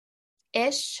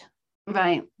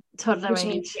 Right. Toddler Which age.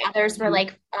 means the others were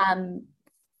like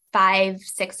 5,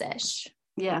 6-ish.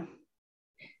 Yeah.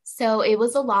 So it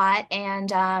was a lot.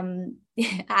 And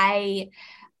I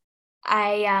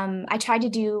tried to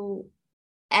do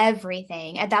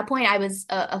everything. At that point, I was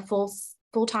a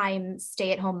full-time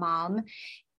stay-at-home mom.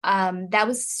 That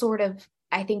was sort of,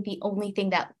 I think, the only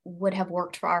thing that would have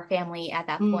worked for our family at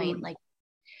that point. Like,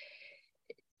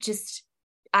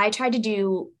 I tried to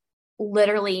do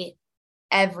literally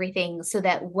everything so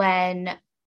that when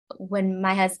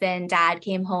my husband, dad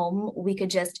came home, we could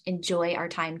just enjoy our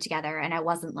time together. And I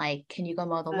wasn't like, can you go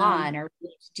mow the lawn or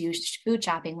do food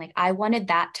shopping? Like, I wanted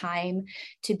that time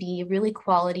to be really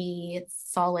quality,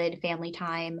 solid family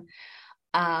time.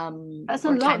 That's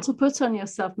a lot to put on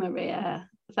yourself, Maria.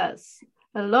 That's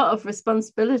a lot of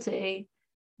responsibility.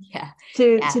 Yeah.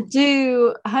 To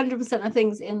do 100% of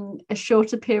things in a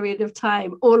shorter period of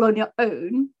time, all on your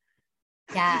own.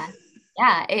 Yeah,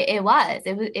 it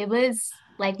was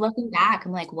like, looking back,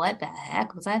 I'm like, what the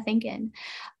heck was I thinking?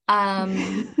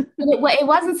 It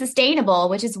wasn't sustainable,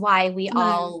 which is why we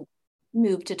all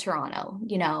moved to Toronto.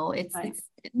 It's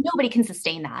nobody can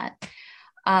sustain that.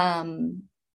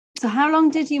 So how long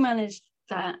did you manage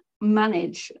like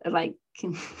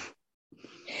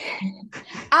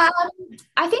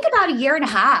I think about a year and a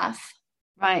half.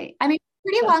 Right. I mean,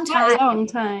 pretty long time. A long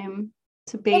time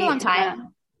to be. A long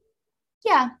time.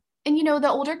 Yeah. And, the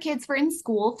older kids were in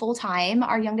school full time.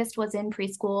 Our youngest was in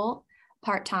preschool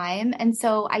part time. And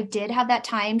so I did have that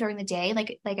time during the day.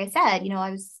 Like I said, I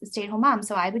was a stay-at-home mom.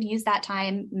 So I would use that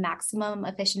time, maximum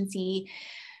efficiency.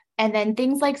 And then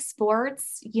things like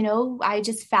sports, I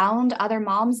just found other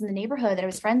moms in the neighborhood that I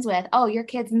was friends with. Oh, your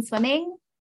kid's in swimming?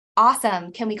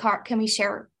 Awesome. Can we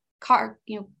share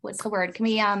what's the word? Can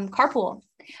we carpool?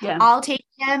 Yeah. I'll take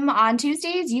him on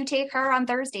Tuesdays, you take her on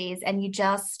Thursdays, and you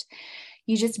just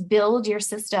build your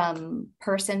system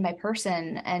person by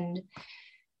person. And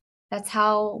that's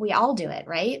how we all do it,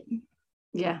 right?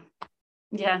 Yeah.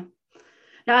 Yeah.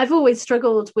 Now, I've always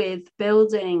struggled with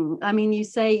building. I mean, you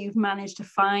say you've managed to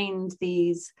find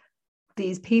these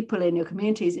people in your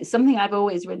communities. It's something I've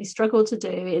always really struggled to do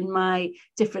in my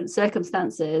different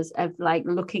circumstances of like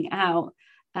looking out.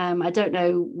 I don't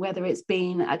know whether it's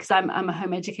been because I'm a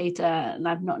home educator and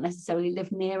I've not necessarily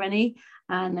lived near any.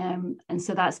 And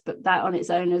so that on its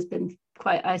own has been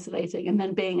quite isolating. And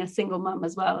then being a single mum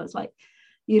as well, it's like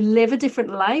you live a different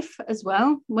life as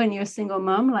well when you're a single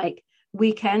mum. Like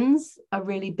weekends are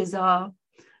really bizarre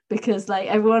because like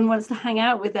everyone wants to hang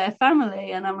out with their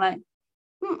family, and I'm like,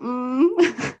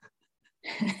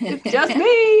 it's just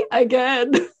me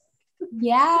again.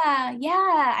 Yeah,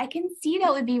 I can see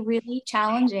that would be really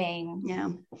challenging.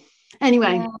 Yeah.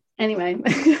 Anyway,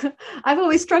 I've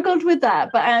always struggled with that,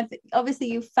 but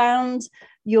obviously you found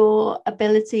your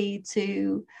ability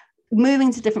to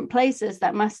moving to different places.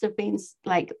 That must have been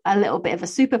like a little bit of a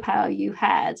superpower you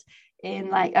had in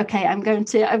like, okay,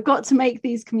 I've got to make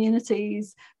these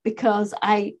communities because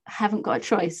I haven't got a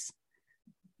choice.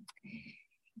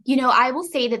 I will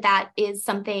say that is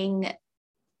something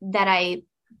that I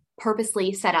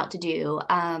purposely set out to do.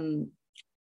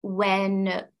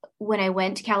 When I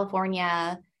went to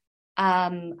California,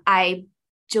 I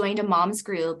joined a mom's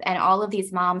group, and all of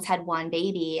these moms had one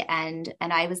baby, and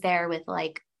I was there with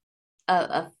like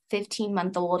a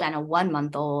 15-month-old and a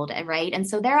 1-month-old, right? And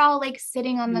so they're all like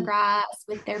sitting on the grass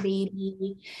with their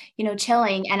baby,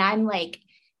 chilling, and I'm like,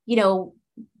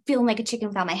 feeling like a chicken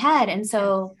without my head. And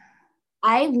so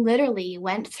I literally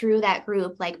went through that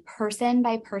group like person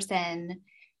by person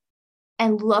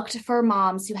and looked for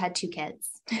moms who had 2 kids.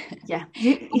 Yeah,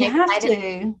 you have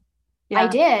to. Yeah. I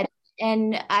did.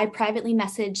 And I privately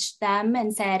messaged them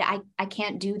and said, I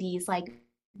can't do these like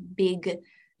big,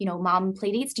 mom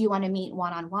play dates. Do you want to meet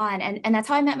one-on-one? And that's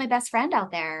how I met my best friend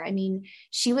out there. I mean,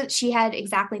 she had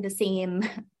exactly the same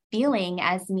feeling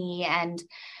as me. And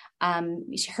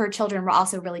her children were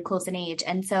also really close in age.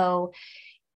 And so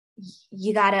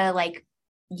you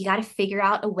gotta figure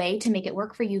out a way to make it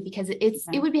work for you, because it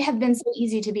would have been so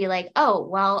easy to be like, oh,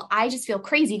 well, I just feel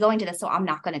crazy going to this, so I'm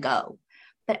not going to go.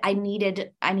 But I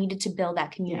needed to build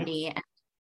that community.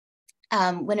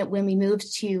 Yeah. When we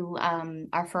moved to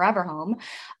our forever home,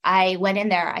 I went in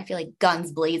there, I feel like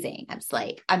guns blazing. I was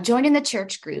like, I'm joining the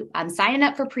church group. I'm signing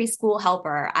up for preschool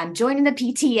helper. I'm joining the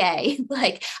PTA.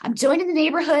 Like I'm joining the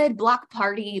neighborhood block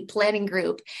party planning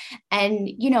group. And,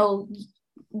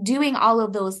 doing all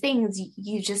of those things,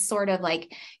 you just sort of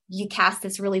like, you cast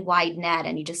this really wide net,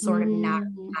 and you just sort of narrow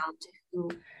down to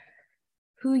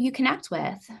who you connect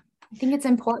with. I think it's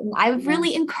important. I would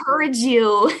really encourage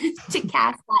you to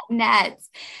cast that net.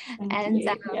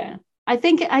 Yeah, I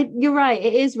think you're right.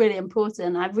 It is really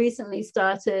important. I've recently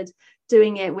started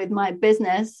doing it with my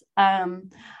business.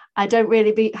 I don't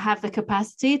really have the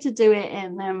capacity to do it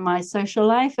in my social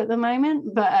life at the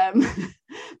moment, but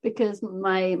because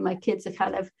my kids are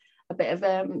kind of a bit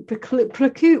of preclude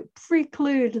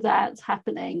that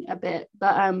happening a bit.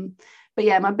 But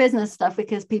yeah, my business stuff,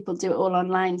 because people do it all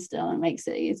online still, and makes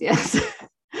it easier.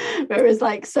 Whereas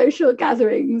like social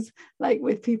gatherings, like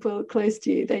with people close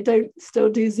to you, they don't still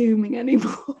do Zooming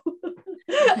anymore.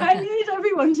 I need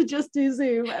everyone to just do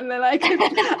Zoom, and then I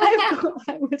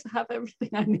would have everything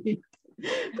I need.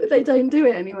 But they don't do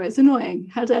it anymore. It's annoying.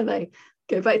 How dare they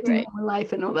go back to normal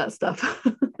life and all that stuff?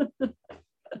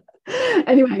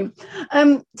 Anyway,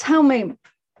 tell me,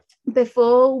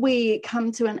 before we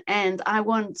come to an end, I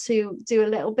want to do a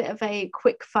little bit of a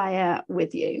quick fire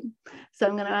with you. So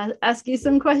I'm going to ask you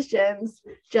some questions,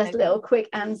 just little quick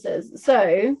answers.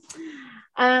 So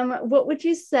what would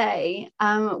you say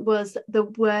is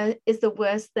the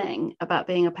worst thing about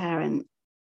being a parent?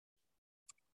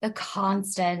 The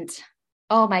constant,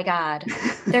 oh my God,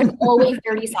 there's always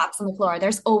dirty socks on the floor.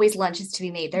 There's always lunches to be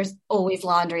made. There's always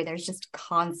laundry. There's just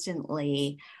constant.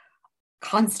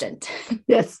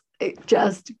 Yes, it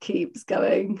just keeps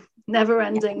going. Never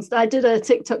ending. I did a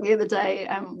TikTok the other day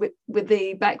with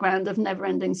the background of Never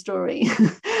Ending Story.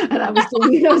 And I was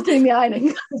doing the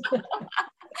ironing.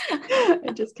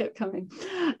 It just kept coming.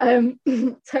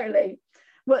 Totally.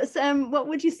 What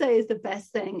would you say is the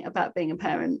best thing about being a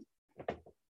parent?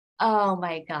 Oh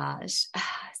my gosh.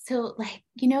 So like,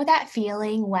 that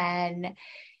feeling when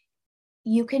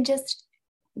you can just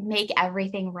make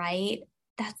everything right.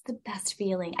 That's the best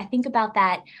feeling. I think about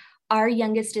that. Our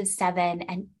youngest is 7,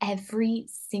 and every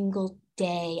single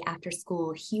day after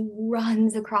school, he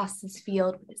runs across this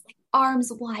field with his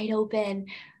arms wide open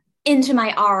into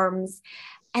my arms.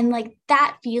 And like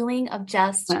that feeling of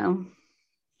just,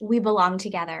 we belong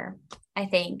together, I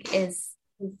think it's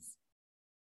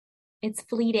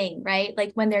fleeting, right?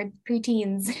 Like when they're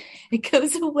preteens, it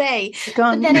goes away.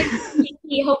 But then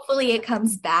hopefully it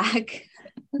comes back.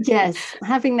 Yes,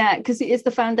 having that, because it is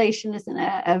the foundation, isn't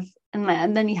it?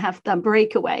 And then you have that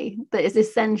breakaway that is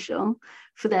essential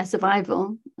for their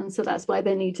survival. And so that's why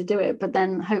they need to do it. But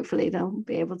then hopefully they'll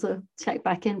be able to check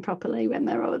back in properly when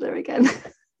they're older again.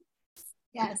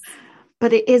 Yes.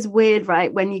 But it is weird,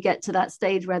 right, when you get to that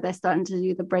stage where they're starting to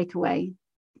do the breakaway,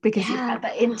 because you've had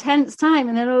that intense time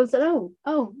and then all of a sudden,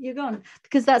 oh, you're gone.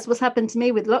 Because that's what's happened to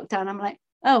me with lockdown. I'm like,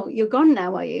 oh, you're gone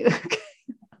now, are you?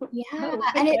 Yeah. Oh,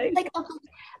 okay. And it's like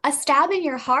a stab in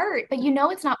your heart, but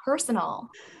it's not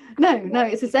personal. No,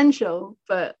 it's essential.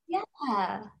 But yeah.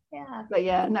 But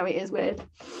yeah, no, it is weird.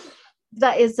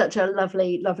 That is such a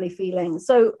lovely, lovely feeling.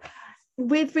 So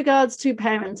with regards to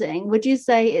parenting, would you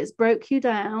say it's broke you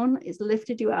down, it's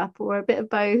lifted you up, or a bit of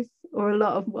both, or a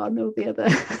lot of one or the other?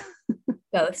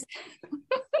 Both.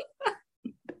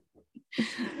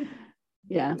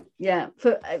 yeah,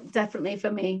 for definitely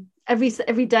for me,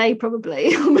 every day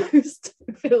probably almost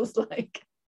feels like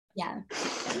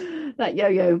that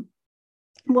yo-yo.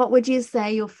 What would you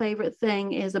say your favorite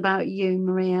thing is about you,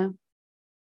 Maria?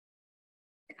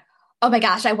 Oh my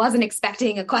gosh, I wasn't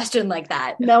expecting a question like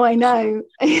that. No, I know.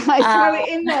 I throw it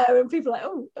in there and people are like,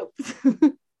 oh, oops.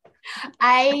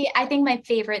 I think my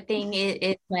favorite thing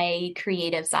is my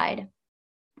creative side.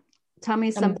 Tell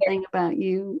me something about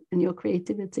you and your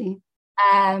creativity.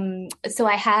 So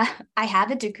I have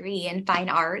a degree in fine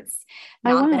arts,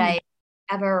 not that I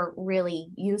ever really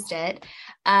used it.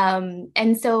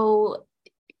 And so,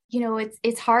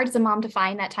 it's hard as a mom to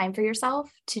find that time for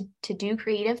yourself to do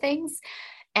creative things.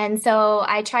 And so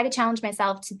I try to challenge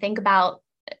myself to think about,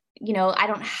 I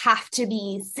don't have to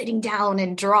be sitting down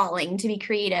and drawing to be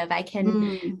creative. I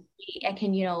can,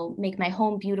 make my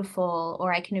home beautiful,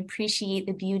 or I can appreciate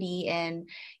the beauty in,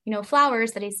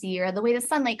 flowers that I see, or the way the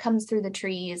sunlight comes through the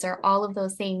trees, or all of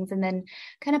those things. And then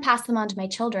kind of pass them on to my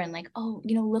children. Like, oh,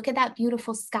 look at that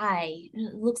beautiful sky.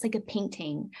 It looks like a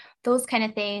painting, those kind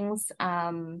of things.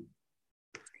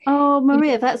 Oh,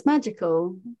 Maria, that's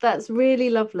magical. That's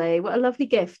really lovely. What a lovely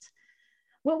gift.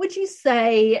 What would you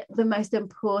say the most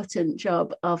important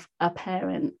job of a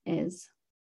parent is?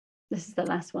 This is the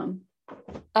last one.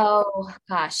 Oh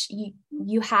gosh,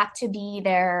 you have to be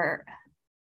there.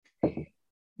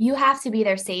 You have to be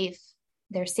their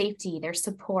safety, their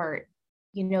support.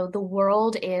 The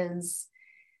world is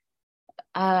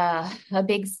a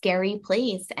big, scary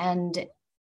place, and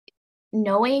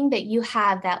knowing that you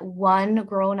have that one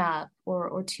grown-up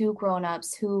or two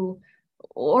grown-ups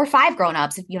or five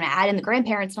grown-ups, if you want to add in the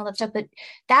grandparents and all that stuff, but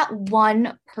that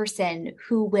one person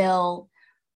who will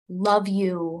love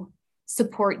you,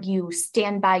 support you,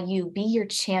 stand by you, be your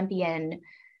champion,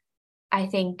 I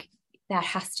think that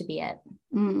has to be it.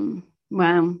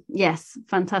 Wow. Yes.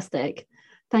 Fantastic.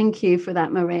 Thank you for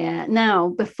that, Maria. Now,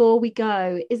 before we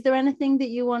go, is there anything that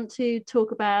you want to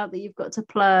talk about, that you've got to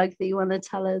plug, that you want to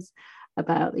tell us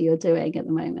about that you're doing at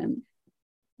the moment?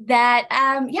 That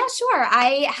sure.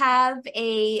 I have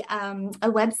a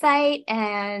website,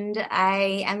 and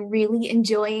I am really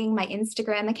enjoying my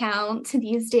Instagram account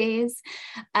these days.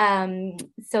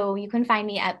 So you can find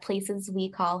me at Places We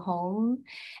Call Home,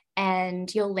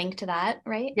 and you'll link to that,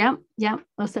 right? Yeah.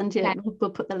 I'll send you. We'll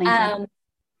put the link in.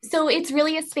 So it's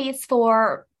really a space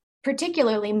for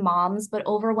particularly moms, but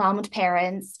overwhelmed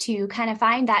parents, to kind of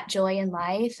find that joy in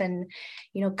life and,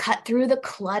 cut through the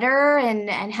clutter and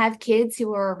have kids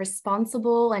who are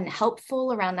responsible and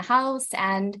helpful around the house,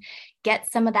 and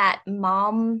get some of that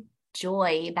mom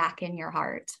joy back in your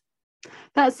heart.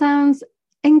 That sounds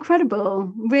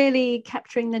incredible. Really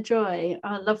capturing the joy.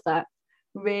 I love that.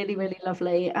 Really, really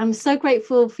lovely. I'm so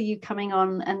grateful for you coming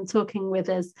on and talking with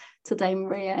us today,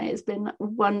 Maria. It's been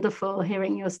wonderful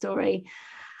hearing your story.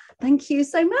 Thank you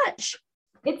so much.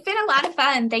 It's been a lot of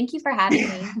fun. Thank you for having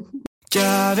me.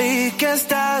 Ya vi que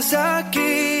estás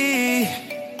aquí.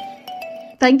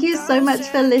 Thank you so much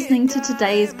for listening to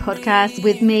today's podcast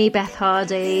with me, Beth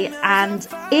Hardy. And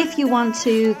if you want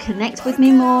to connect with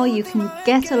me more, you can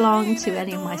get along to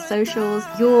any of my socials,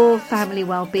 Your Family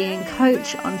Wellbeing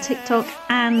Coach on TikTok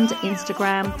and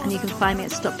Instagram. And you can find me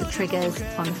at Stop the Triggers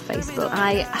on Facebook.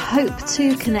 I hope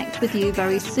to connect with you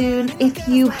very soon. If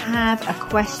you have a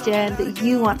question that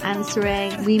you want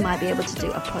answering, we might be able to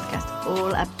do a podcast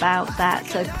all about that.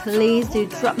 So please do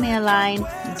drop me a line.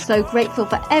 I'm so grateful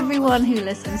for everyone who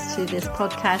listens to this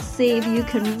podcast. See if you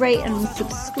can rate and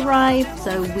subscribe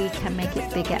so we can make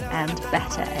it bigger and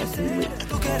better every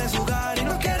week.